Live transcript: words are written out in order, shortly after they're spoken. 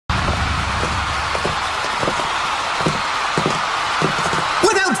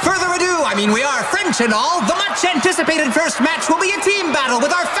mean, we are French and all. The much-anticipated first match will be a team battle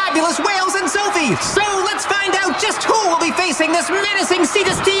with our fabulous Wales and Sophie. So let's find out just who will be facing this menacing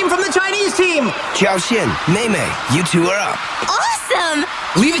Cetus team from the Chinese team. Chao, Mei, you two are up. Awesome!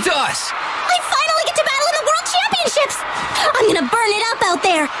 Leave it to us. I finally get to battle in the World Championships. I'm gonna burn it up out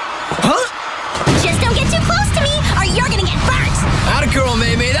there. Huh? Just don't get too close to me, or you're gonna get burnt. Atta girl,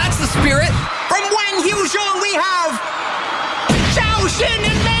 Mei, that's the spirit. From Wang Yuzhou, we have Chao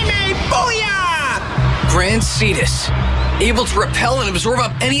and Mei. Booyah! Grand Cetus, able to repel and absorb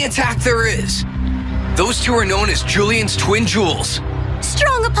up any attack there is. Those two are known as Julian's twin jewels.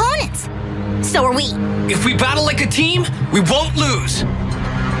 Strong opponents. So are we. If we battle like a team, we won't lose.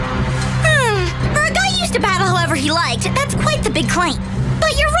 For a guy who used to battle however he liked, that's quite the big claim.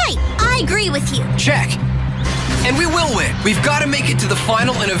 But you're right, I agree with you. Check. And we will win. We've got to make it to the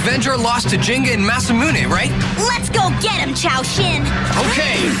final and avenge our loss to Jinga and Masamune, right? Let's go get him, Chao Xin.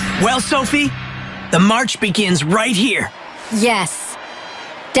 Okay. Well, Sophie, the march begins right here. Yes.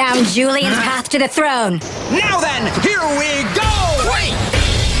 Down Julian's path to the throne. Now then, here we go! 3,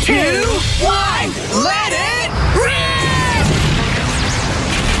 2, 1, let it rip!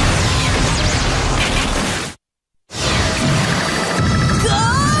 Go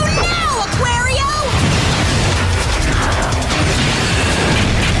now, Aquario!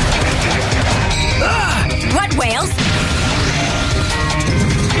 What, Wales?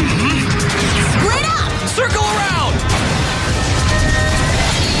 Split up! Circle around!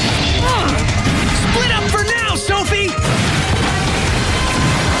 Split up for now, Sophie!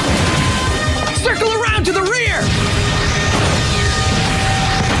 Circle around to the rear!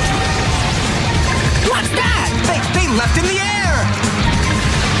 What's that? They left in the air!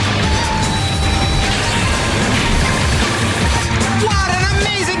 What an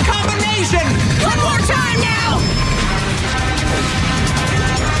amazing combination! One more time now!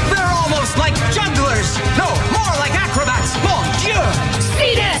 They're almost like jugglers! No, more like acrobats! Mon Dieu!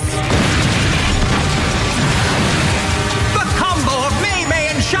 Cetus! The combo of Mei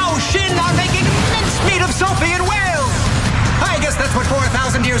and Chao Xin are making mincemeat of Sophie and Wales! I guess that's what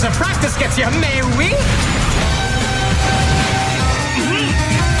 4,000 years of practice gets you, Mei oui?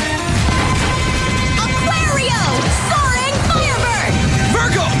 Aquario! Soaring Firebird!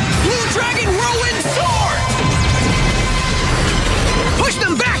 Virgo! Blue Dragon Whirlwind Sword! Push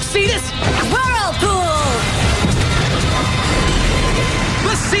them back, Cetus! Whirlpool!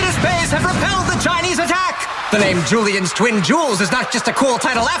 The Cetus Bays have repelled the Chinese attack! The name Julian's Twin Jewels is not just a cool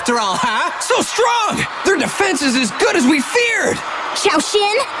title after all, huh? So strong! Their defense is as good as we feared! Chao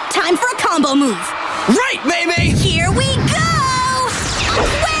Xin, time for a combo move. Right, Mei! Here we go!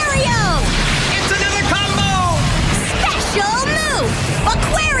 Aquario! It's another combo! Special move!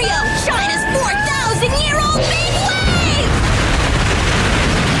 Aquario! China's 4,000-year-old big wave!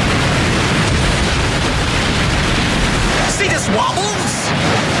 Cetus wobbles!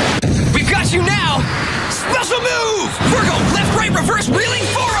 We've got you now! Special move! Virgo, left, right, reverse, wheeling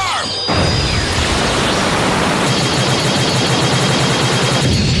forearm!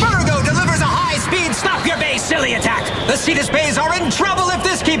 Virgo delivers a high-speed stop-your-bay silly attack! The Cetus Bays are in trouble if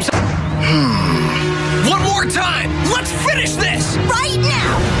this keeps... One more time! Let's finish this! Right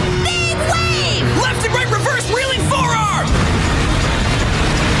now! Big wave! Left and right, reverse, wheeling forearm!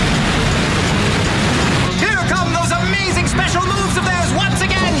 Here come those amazing special moves of theirs once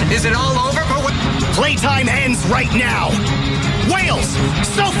again! Is it all over for... Playtime ends right now! Wales!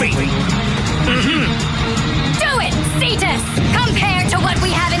 Sophie! Do it, Cetus! Compared to what we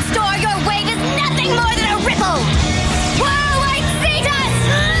have in store, your wave is nothing more than a ripple! Whirlwind Cetus!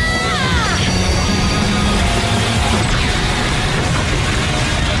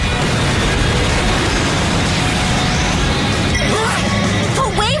 The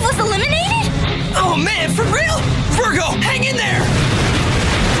wave was eliminated? Oh man, for real? Virgo, hang in there!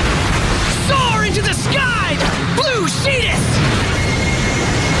 Soar into the sky! Blue Cetus!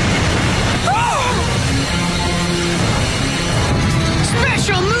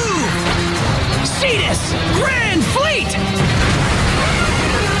 Special move! Cetus! Grand Fleet!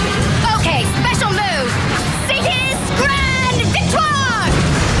 Okay, special move! Cetus Grand Victoire!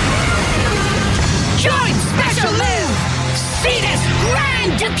 Joint special move! Cetus!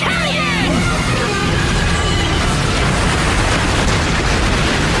 Grand Decalion!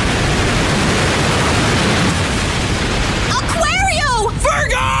 Aquario!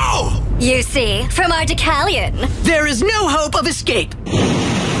 Virgo! You see, from our Decalion. There is no hope of escape.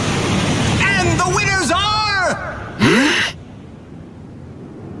 And the winners are...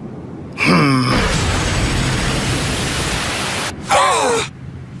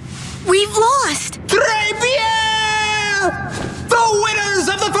 We've lost! Très bien! The winners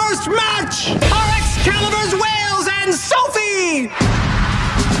of the first match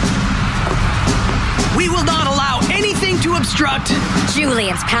to obstruct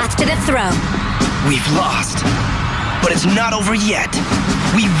Julian's path to the throne. We've lost, but it's not over yet.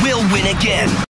 We will win again.